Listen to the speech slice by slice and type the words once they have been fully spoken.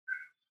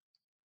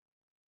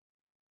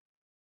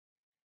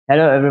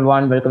Hello,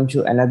 everyone. Welcome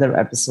to another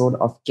episode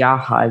of Kya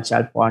Haal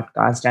Chaal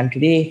podcast. And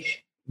today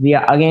we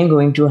are again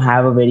going to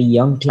have a very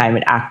young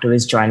climate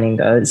activist joining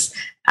us.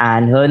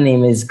 And her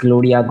name is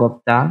Gloria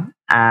Gupta.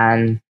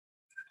 And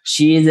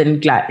she's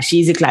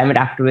a climate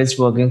activist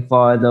working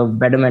for the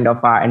betterment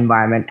of our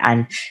environment.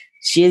 And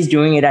she is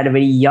doing it at a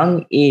very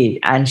young age.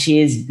 And she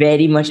is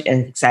very much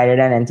excited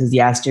and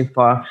enthusiastic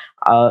for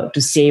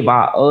to save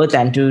our earth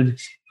and to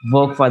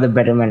work for the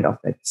betterment of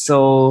it.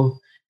 So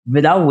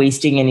without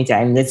wasting any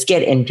time, let's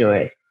get into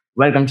it.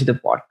 Welcome to the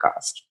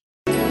podcast.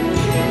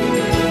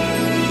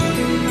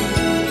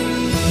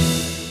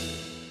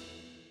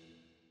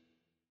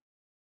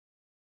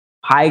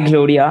 Hi,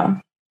 Gloria.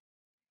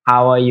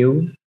 How are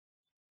you?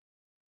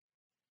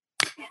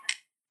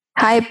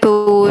 Hi,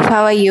 Pooh.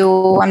 How are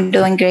you? I'm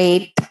doing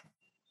great.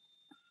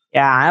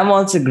 Yeah, I'm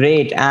also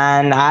great,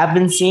 and I've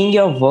been seeing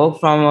your work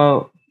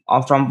from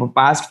the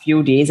past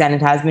few days, and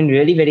it has been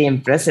really very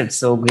impressive.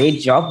 So great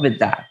job with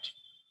that.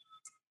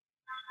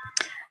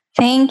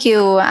 Thank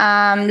you.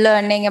 I'm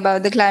learning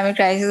about the climate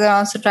crisis and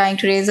also trying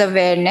to raise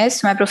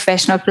awareness, my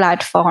professional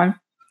platform.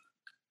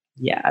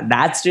 Yeah,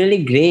 that's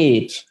really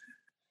great.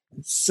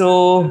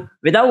 So,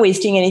 without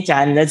wasting any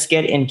time, let's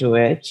get into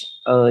it.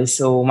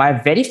 So, my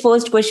very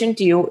first question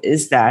to you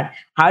is that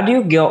how do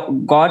you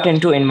got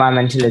into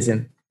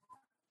environmentalism?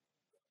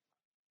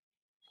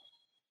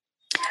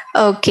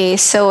 Okay,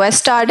 so I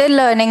started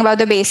learning about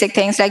the basic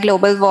things like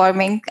global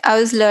warming. I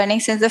was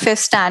learning since the fifth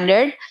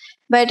standard,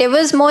 but it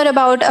was more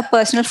about a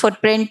personal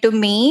footprint to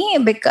me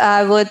because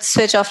I would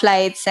switch off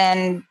lights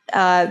and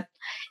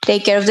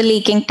take care of the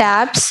leaking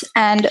taps.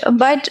 And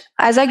but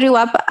as I grew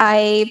up,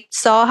 I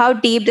saw how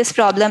deep this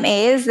problem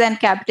is, and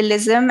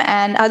capitalism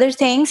and other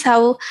things,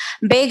 how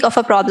big of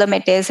a problem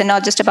it is, and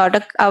not just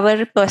about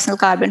our personal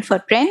carbon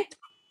footprint.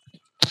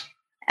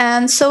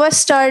 And so I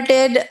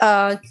started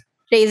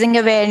raising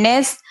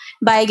awareness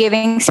by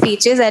giving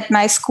speeches at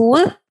my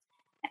school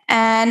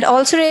and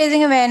also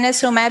raising awareness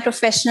through my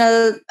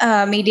professional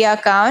media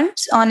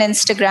account on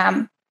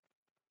Instagram.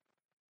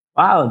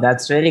 Wow,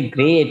 that's really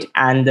great.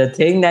 And the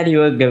thing that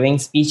you are giving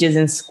speeches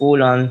in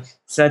school on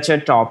such a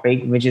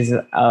topic, which is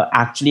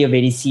actually a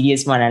very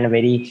serious one and a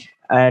very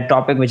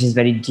topic which is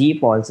very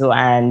deep also.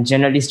 And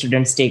generally,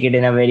 students take it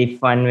in a very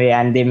fun way,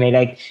 and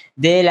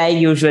they like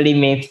usually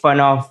make fun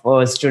of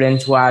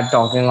students who are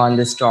talking on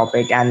this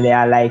topic, and they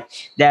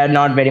are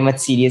not very much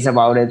serious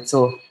about it.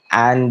 So.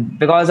 And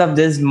because of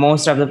this,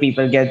 most of the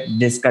people get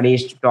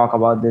discouraged to talk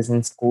about this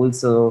in school.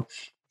 So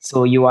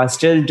you are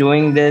still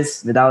doing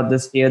this without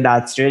this fear.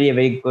 That's really a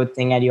very good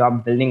thing, and you are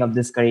building up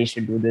this courage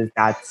to do this.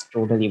 That's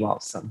totally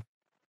awesome.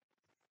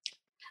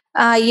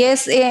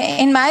 Yes,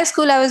 in my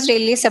school, I was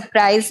really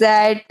surprised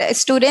that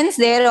students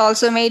there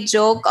also made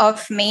joke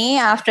of me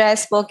after I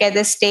spoke at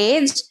the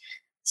stage.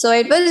 So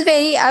I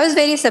was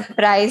very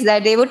surprised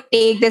that they would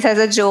take this as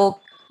a joke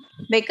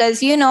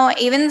because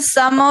even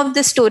some of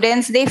the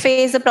students they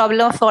face the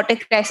problem of water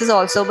crisis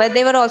also, but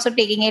they were also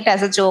taking it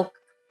as a joke.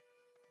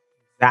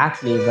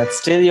 Exactly, but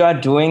still you are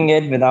doing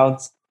it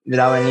without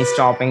any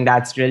stopping.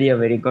 That's really a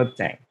very good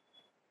thing.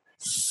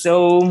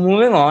 So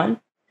moving on,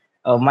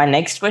 my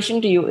next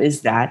question to you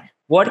is that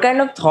what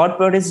kind of thought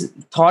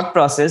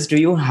process do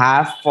you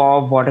have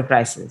for water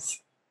crisis?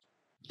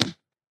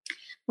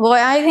 Well,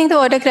 I think the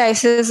water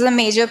crisis is a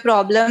major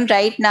problem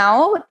right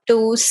now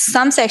to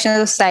some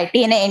sections of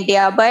society in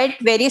India, but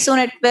very soon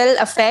it will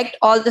affect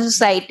all the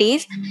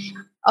societies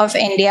of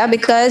India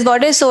because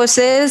water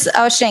sources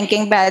are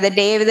shrinking by the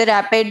day with the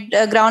rapid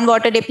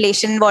groundwater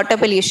depletion, water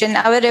pollution.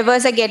 Our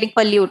rivers are getting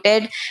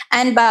polluted,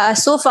 and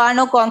so far,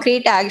 no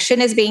concrete action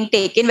is being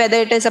taken, whether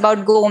it is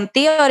about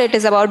Gomti or it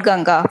is about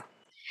Ganga.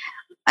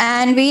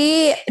 And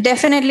we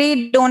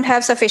definitely don't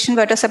have sufficient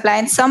water supply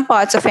in some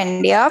parts of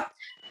India.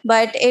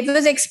 But it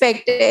was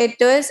expected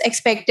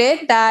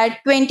that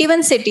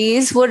 21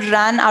 cities would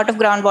run out of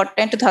groundwater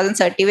in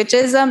 2030, which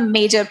is a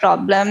major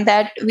problem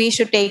that we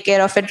should take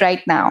care of it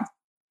right now.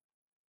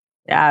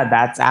 Yeah,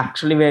 that's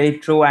actually very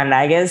true. And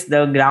I guess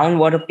the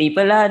groundwater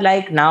people are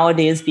like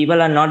nowadays people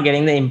are not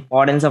getting the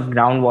importance of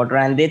groundwater,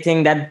 and they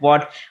think that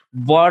what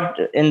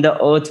in the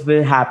earth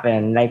will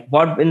happen, like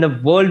what in the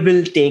world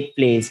will take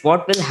place,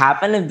 what will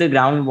happen if the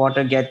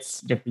groundwater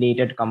gets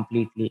depleted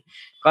completely.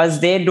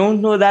 Because they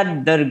don't know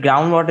that the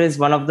groundwater is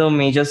one of the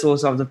major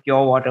source of the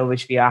pure water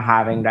which we are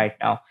having right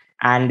now.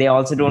 And they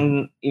also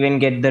don't even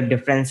get the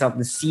difference of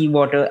the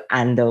seawater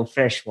and the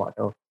fresh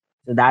water.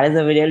 So that is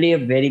a really a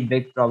very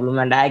big problem.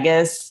 And I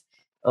guess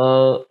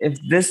if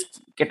this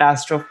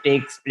catastrophe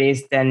takes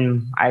place,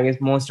 then I guess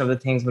most of the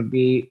things would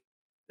be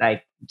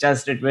like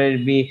just it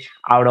will be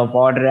out of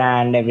order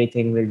and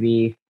everything will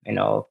be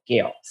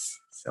chaos.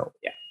 So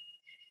yeah.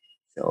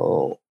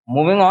 So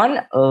moving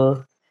on,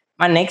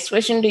 my next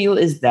question to you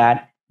is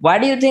that why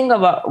do you think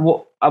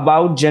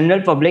about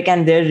general public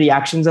and their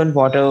reactions on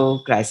water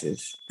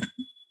crisis?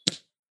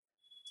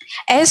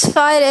 As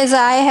far as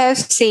I have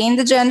seen,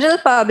 the general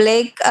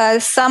public,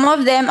 some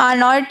of them are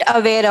not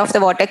aware of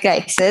the water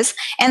crisis,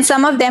 and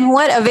some of them who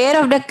are aware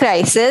of the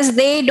crisis,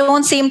 they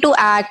don't seem to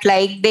act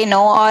like they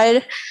know,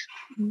 or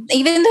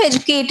even the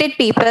educated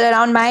people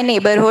around my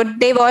neighborhood,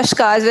 they wash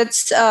cars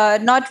with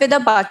not with a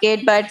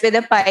bucket but with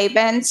a pipe,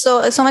 and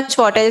so much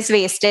water is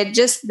wasted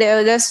just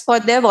for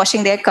their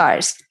washing their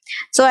cars.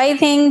 So I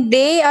think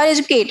they are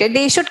educated.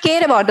 They should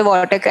care about the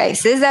water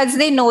crisis, as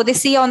they know, they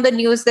see on the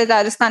news that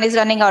Rajasthan is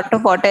running out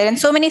of water and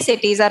so many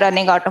cities are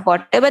running out of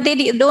water, but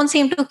they don't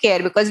seem to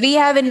care because we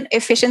have an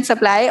efficient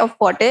supply of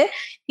water.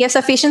 We have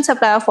sufficient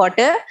supply of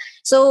water,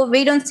 so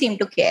we don't seem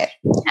to care.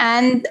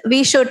 And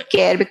we should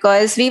care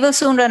because we will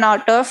soon run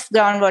out of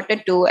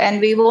groundwater too, and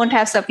we won't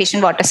have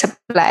sufficient water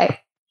supply.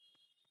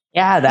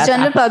 Yeah, The that's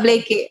general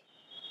public,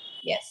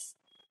 yes.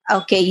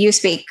 Okay, you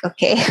speak.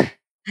 Okay.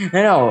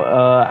 no.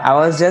 I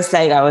was just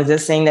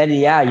saying that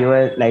yeah, you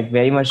were like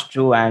very much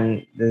true,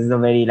 and this is a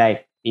very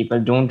like people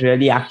don't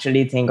really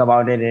actually think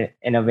about it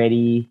in a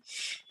very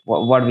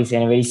what we say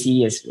in a very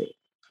serious way.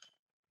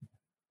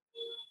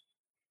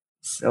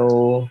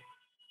 So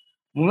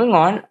moving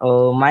on,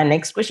 my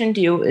next question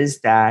to you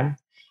is that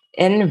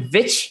in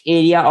which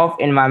area of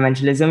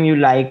environmentalism you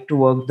like to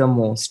work the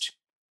most?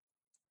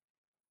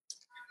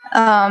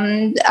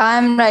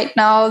 I'm right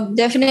now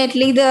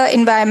definitely the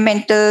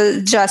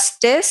environmental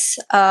justice,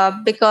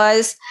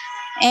 because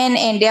in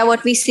India,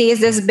 what we see is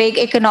this big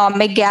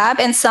economic gap,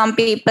 and some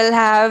people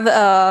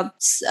have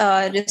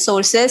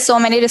resources, so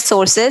many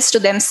resources to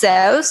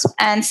themselves,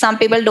 and some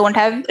people don't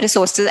have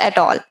resources at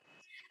all.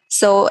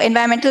 So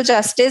environmental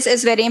justice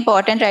is very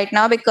important right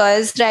now,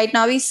 because right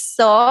now we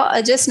saw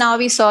just now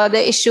we saw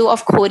the issue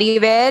of Khori,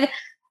 where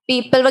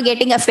people were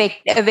getting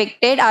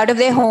evicted out of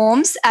their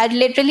homes at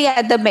literally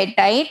at the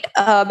midnight,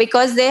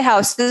 because their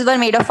houses were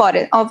made of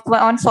forest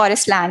on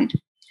forest land.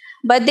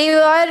 But they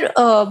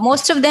were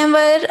most of them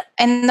were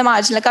in the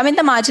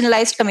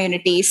marginalized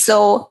communities.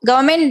 So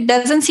government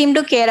doesn't seem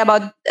to care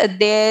about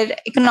their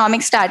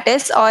economic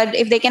status or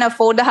if they can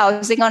afford the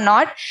housing or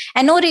not,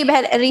 and no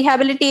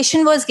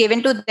rehabilitation was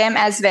given to them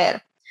as well.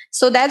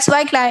 So that's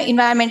why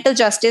environmental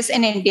justice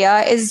in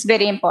India is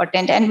very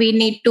important, and we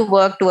need to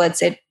work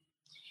towards it.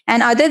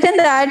 And other than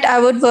that, I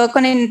would work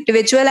on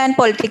individual and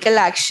political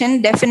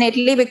action,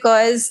 definitely,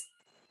 because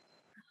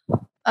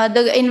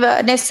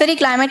necessary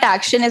climate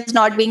action is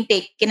not being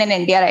taken in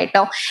India right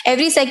now.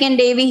 Every second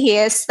day, we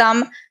hear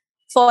some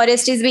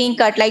forest is being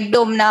cut, like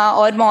Domna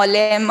or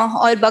Molim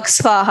or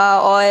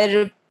Buxfaha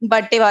or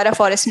Battewara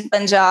forest in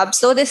Punjab.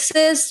 So this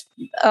is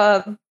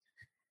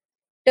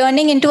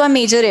turning into a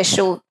major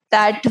issue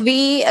that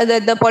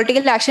the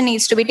political action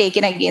needs to be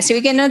taken against.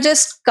 We cannot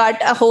just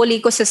cut a whole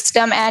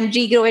ecosystem and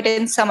regrow it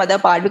in some other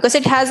part, because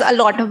it has a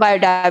lot of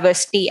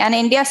biodiversity, and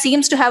India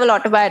seems to have a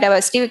lot of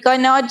biodiversity. We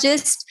cannot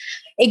just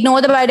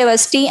ignore the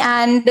biodiversity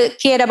and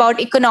care about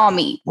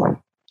economy.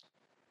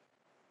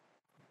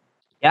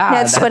 Yeah,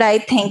 That's that what I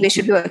think we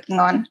should be working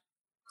on.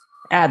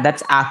 Yeah,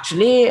 that's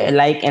actually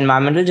like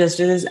environmental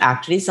justice is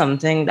actually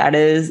something that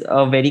is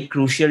a very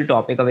crucial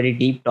topic, a very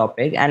deep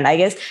topic. And I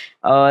guess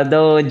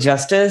the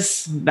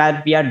justice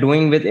that we are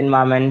doing with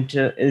environment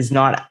is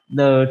not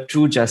the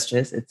true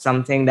justice. It's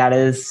something that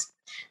is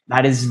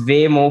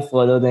way more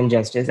further than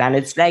justice. And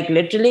it's like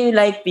literally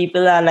like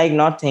people are like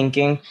not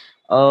thinking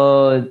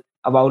uh,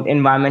 about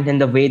environment in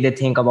the way they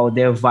think about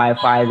their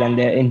Wi-Fi and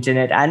their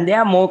internet, and they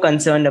are more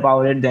concerned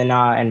about it than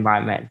our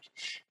environment.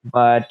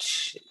 But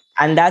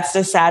and that's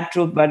the sad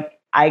truth, but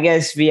I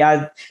guess we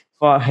are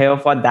for here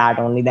for that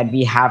only, that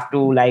we have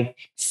to like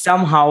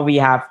somehow we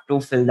have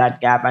to fill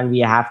that gap, and we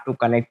have to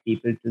connect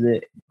people to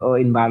the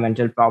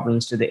environmental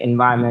problems, to the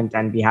environment,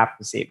 and we have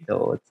to save the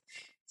earth.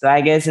 So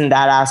I guess in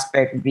that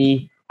aspect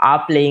we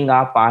are playing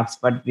our parts,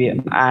 but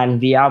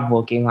we are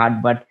working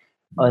hard, but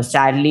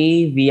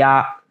sadly we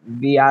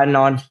are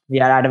not,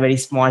 we are at a very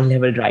small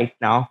level right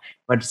now,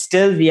 but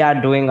still we are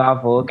doing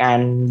our work,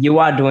 and you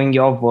are doing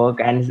your work,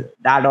 and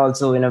that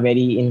also in a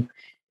very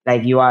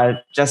like you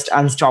are just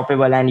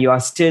unstoppable, and you are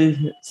still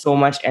so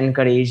much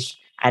encouraged,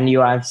 and you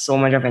have so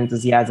much of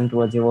enthusiasm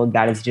towards your work.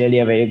 That is really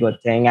a very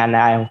good thing, and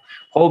I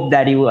hope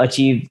that you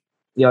achieve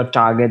your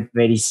target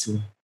very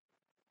soon.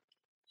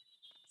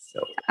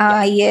 So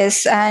yeah.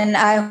 Yes, and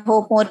I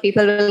hope more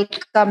people will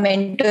come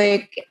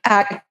into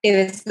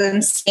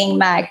activism, seeing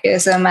my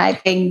activism. I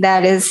think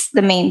that is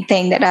the main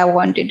thing that I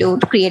want to do,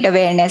 to create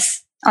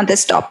awareness on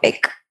this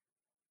topic.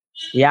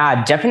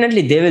 Yeah,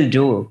 definitely they will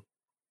do.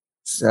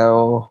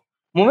 So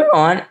moving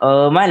on,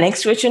 my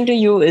next question to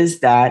you is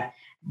that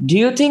do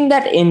you think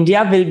that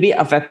India will be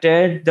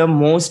affected the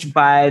most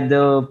by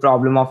the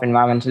problem of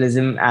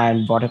environmentalism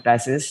and water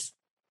crisis?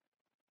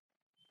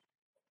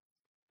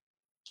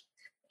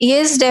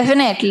 Yes,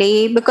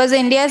 definitely, because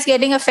India is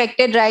getting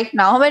affected right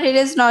now, but it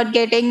is not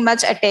getting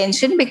much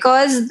attention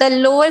because the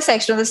lower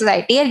section of the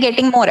society are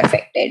getting more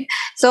affected.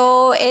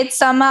 So it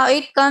somehow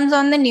it comes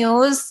on the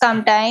news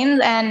sometimes,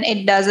 and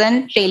it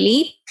doesn't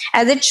really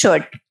as it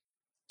should.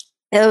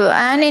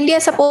 And India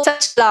supports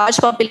such large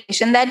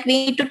population that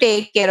we need to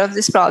take care of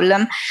this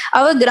problem.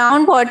 Our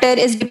groundwater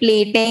is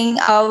depleting,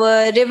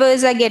 our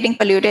rivers are getting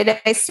polluted, as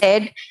I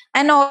said,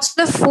 and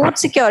also the food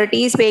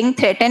security is being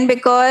threatened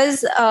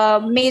because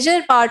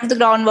major part of the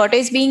groundwater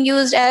is being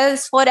used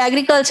as for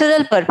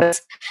agricultural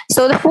purpose.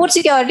 So the food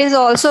security is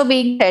also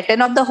being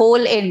threatened of the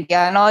whole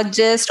India, not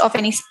just of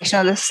any section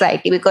of the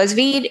society, because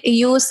we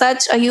use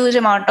such a huge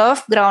amount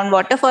of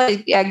groundwater for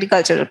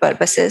agricultural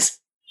purposes.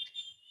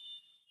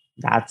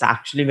 That's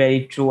actually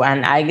very true.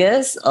 And I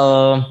guess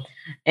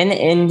in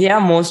India,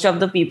 most of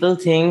the people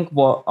think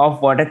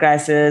of water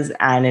crisis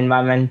and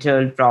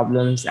environmental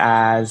problems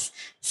as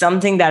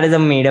something that is a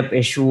made up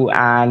issue.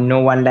 And no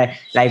one like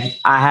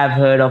I have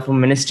heard of a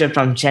minister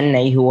from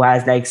Chennai who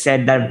has like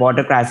said that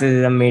water crisis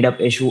is a made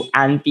up issue,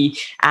 and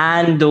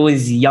and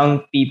those young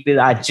people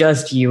are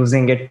just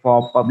using it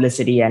for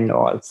publicity and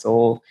all.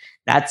 So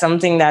that's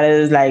something that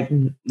is like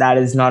that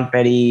is not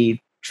very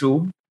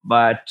true.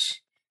 But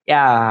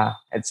yeah,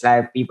 it's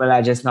like people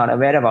are just not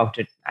aware about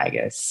it, I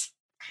guess.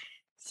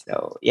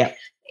 So yeah.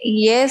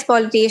 Yes,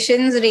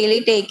 politicians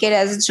really take it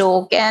as a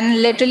joke,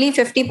 and literally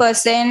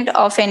 50%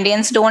 of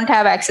Indians don't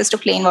have access to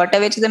clean water,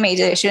 which is a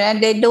major issue,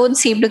 and they don't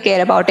seem to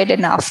care about it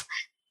enough.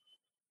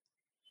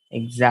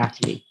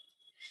 Exactly.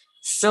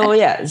 So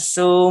yeah,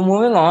 so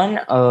moving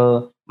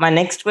on, my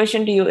next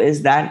question to you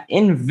is that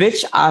in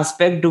which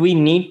aspect do we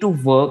need to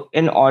work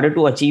in order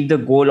to achieve the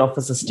goal of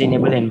a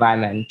sustainable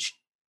environment?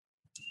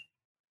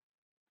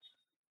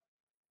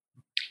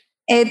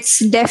 It's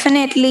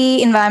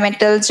definitely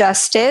environmental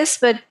justice,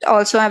 but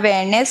also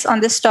awareness on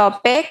this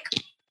topic.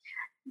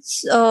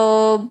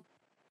 So,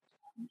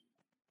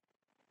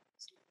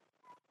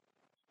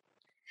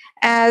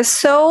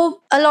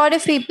 so a lot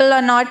of people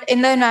are not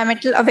in the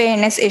environmental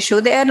awareness issue.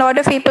 There are a lot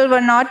of people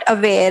were not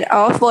aware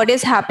of what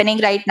is happening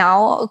right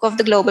now of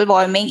the global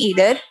warming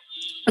either,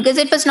 because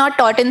it was not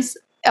taught in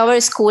our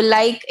school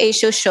like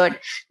issues should,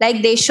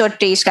 like they should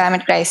teach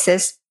climate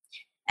crisis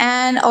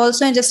and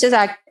also injustice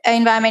act,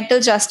 environmental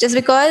justice,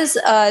 because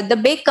the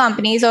big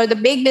companies or the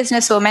big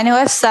businesswomen who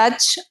are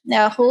such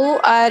who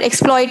are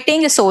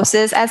exploiting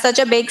resources at such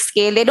a big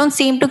scale, they don't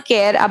seem to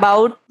care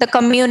about the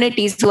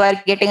communities who are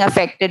getting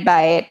affected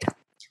by it.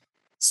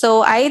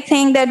 So I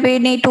think that we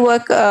need to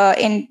work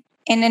in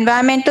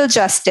environmental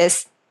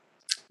justice,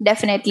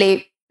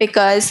 definitely,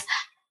 because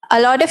a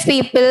lot of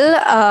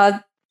people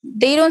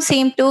they don't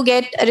seem to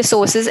get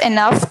resources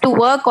enough to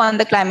work on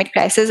the climate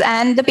crisis,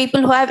 and the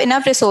people who have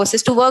enough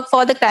resources to work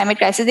for the climate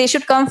crisis, they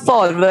should come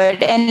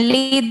forward and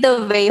lead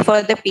the way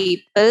for the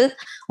people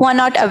who are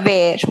not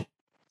aware.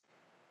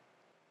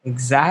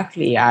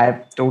 Exactly.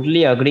 I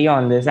totally agree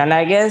on this. And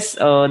I guess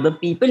the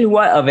people who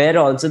are aware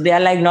also, they are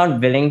like not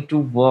willing to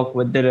work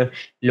with the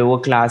lower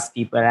class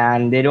people,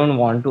 and they don't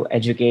want to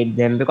educate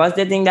them because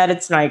they think that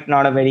it's like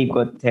not a very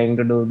good thing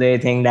to do. They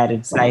think that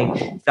it's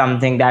like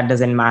something that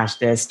doesn't match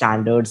their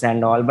standards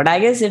and all. But I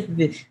guess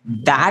if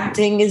that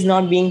thing is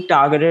not being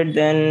targeted,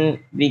 then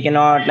we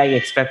cannot like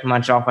expect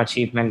much of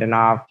achievement in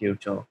our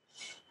future.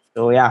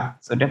 So yeah,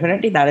 so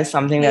definitely that is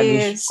something that we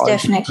Yes, all should.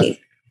 definitely.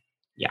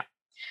 Yeah.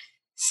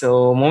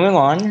 So, moving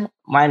on,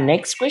 my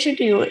next question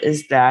to you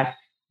is that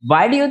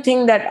why do you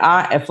think that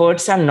our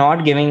efforts are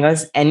not giving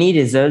us any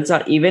results,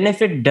 or even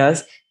if it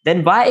does,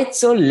 then why it's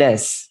so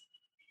less?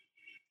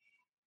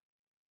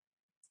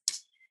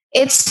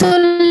 It's so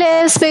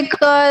less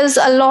because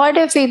a lot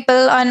of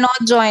people are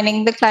not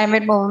joining the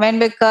climate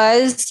movement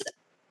because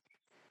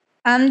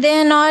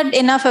they're not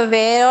enough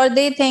aware, or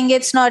they think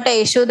it's not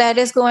an issue that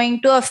is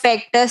going to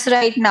affect us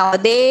right now.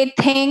 They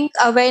think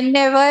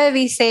whenever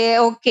we say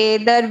okay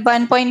the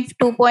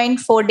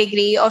 1.2.4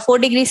 degree or 4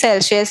 degree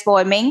Celsius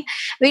warming,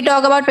 we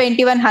talk about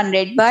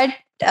 2100, but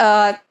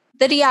uh,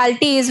 the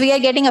reality is we are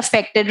getting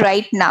affected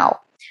right now.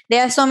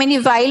 There are so many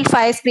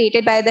wildfires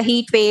created by the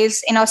heat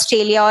waves in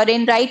Australia or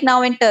in right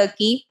now in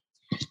Turkey.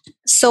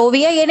 So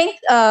we are getting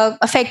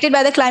affected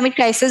by the climate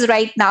crisis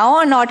right now,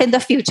 or not in the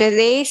future.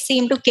 They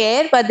seem to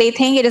care, but they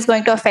think it is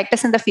going to affect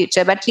us in the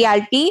future. But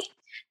in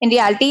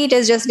reality, it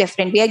is just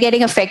different. We are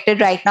getting affected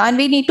right now, and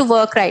we need to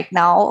work right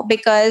now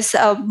because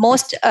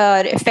most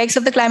effects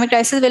of the climate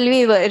crisis will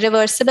be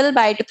reversible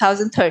by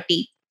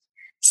 2030.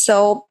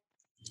 So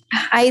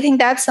I think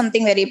that's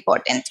something very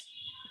important.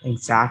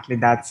 Exactly,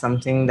 that's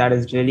something that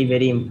is really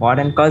very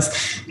important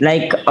because,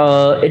 like,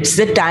 it's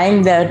the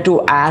time there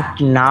to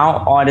act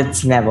now or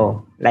it's never.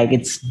 Like,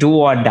 it's do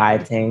or die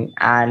thing.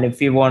 And if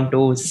we want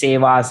to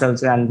save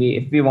ourselves and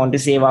if we want to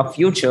save our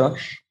future,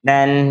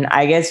 then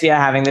I guess we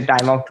are having the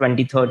time of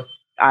 2030.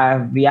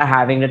 We are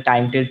having the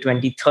time till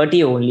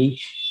 2030 only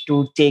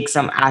to take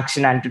some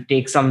action and to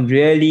take some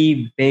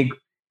really big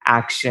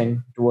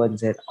action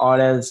towards it, or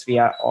else we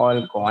are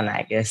all gone,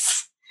 I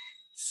guess.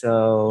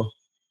 So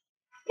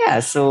yeah,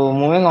 so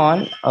moving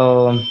on.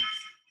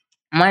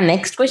 My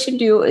next question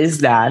to you is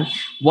that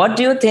what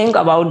do you think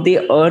about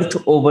the Earth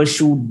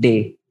Overshoot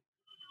Day?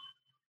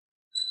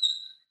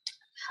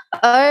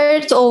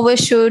 Earth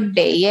Overshoot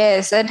Day.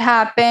 Yes, it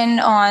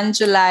happened on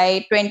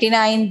July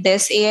 29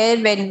 this year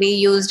when we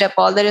used up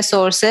all the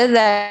resources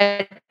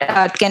that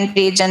Earth can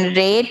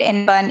regenerate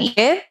in 1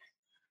 year.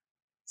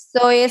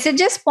 So, yes, it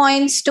just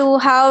points to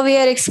how we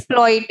are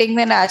exploiting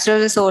the natural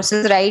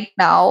resources right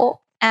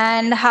now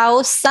and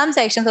how some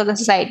sections of the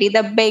society,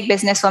 the big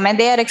businesswomen,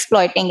 they are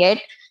exploiting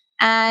it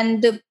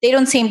and they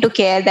don't seem to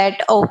care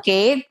that,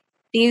 okay,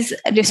 these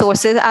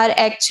resources are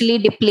actually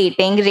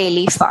depleting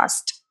really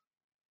fast.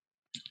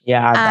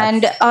 Yeah,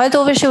 And that's Earth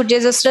Overshoot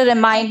is just a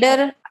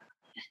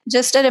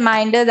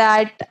reminder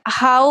that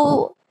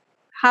how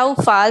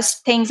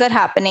fast things are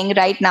happening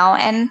right now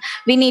and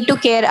we need to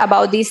care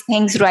about these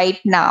things right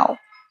now.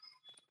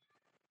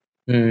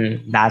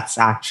 that's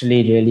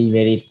actually really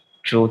very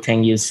true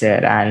thing you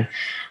said. And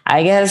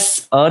I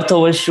guess Earth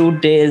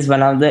Overshoot Day is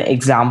one of the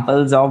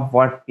examples of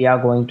what we are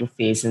going to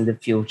face in the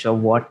future,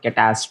 what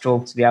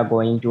catastrophes we are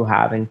going to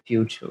have in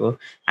future.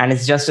 And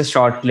it's just a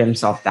short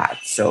glimpse of that.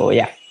 So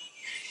yeah.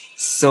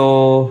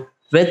 So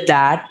with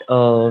that,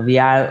 we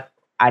are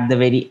at the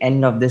very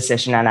end of this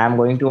session, and I'm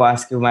going to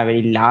ask you my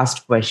very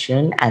last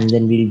question, and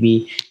then we'll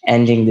be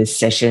ending this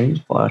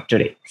session for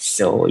today.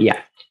 So yeah.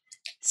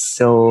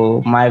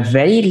 So my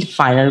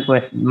final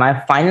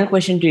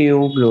question to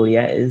you,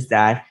 Gloria, is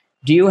that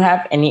do you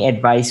have any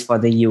advice for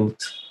the youth?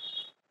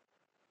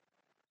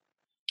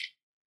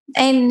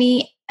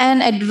 Any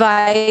an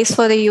advice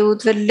for the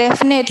youth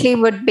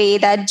would be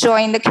that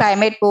join the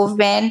climate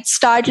movement,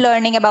 start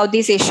learning about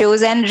these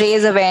issues and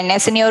raise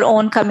awareness in your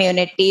own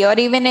community or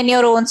even in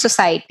your own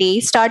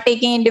society. Start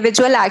taking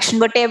individual action,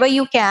 whatever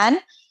you can,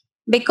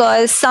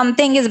 because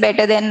something is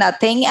better than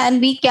nothing and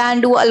we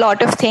can do a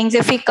lot of things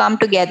if we come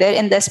together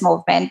in this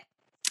movement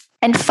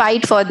and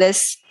fight for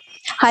this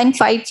and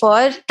fight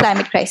for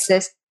climate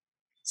crisis,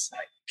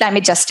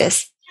 climate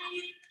justice,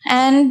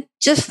 and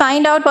just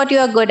find out what you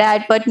are good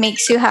at, what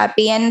makes you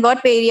happy, and what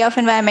area of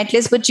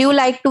environmentalist would you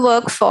like to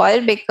work for,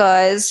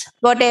 because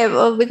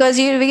whatever, because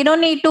you we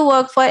don't need to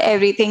work for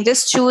everything.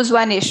 Just choose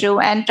one issue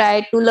and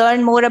try to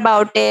learn more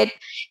about it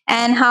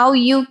and how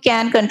you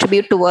can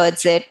contribute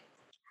towards it.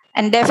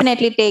 And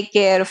definitely take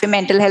care of your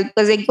mental health,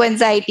 because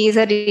anxiety is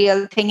a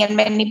real thing and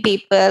many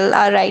people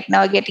are right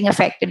now getting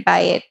affected by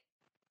it.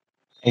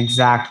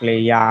 Exactly.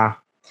 Yeah.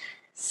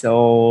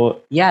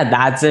 So yeah,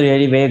 that's a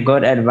really very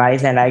good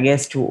advice, and I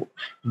guess to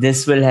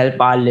this will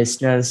help our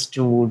listeners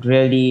to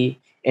really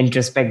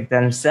introspect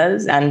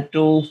themselves and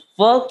to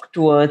work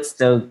towards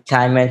the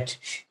climate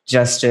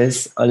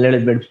justice a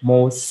little bit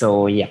more.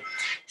 So yeah,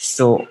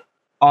 so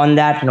on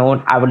that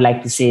note, I would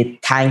like to say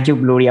thank you,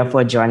 Gloria,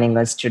 for joining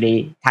us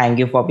today. Thank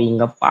you for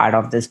being a part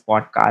of this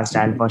podcast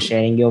and for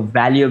sharing your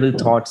valuable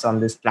thoughts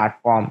on this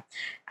platform.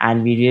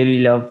 And we really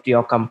loved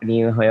your company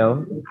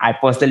here. I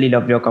personally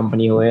love your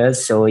company here.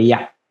 So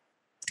yeah,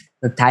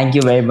 so thank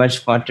you very much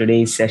for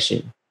today's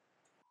session.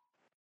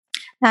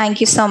 Thank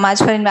you so much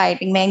for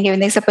inviting me and giving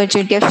this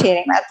opportunity of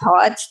sharing my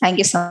thoughts. Thank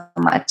you so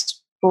much.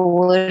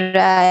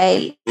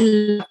 I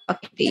love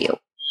talking to you.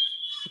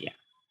 Yeah.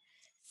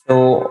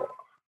 So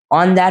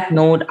on that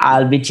note,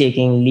 I'll be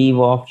taking leave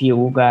of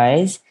you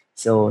guys.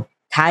 So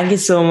thank you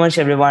so much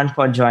everyone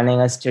for joining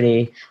us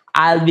today.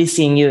 I'll be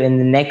seeing you in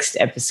the next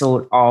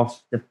episode of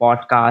the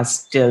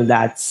podcast. Till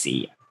that,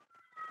 see ya.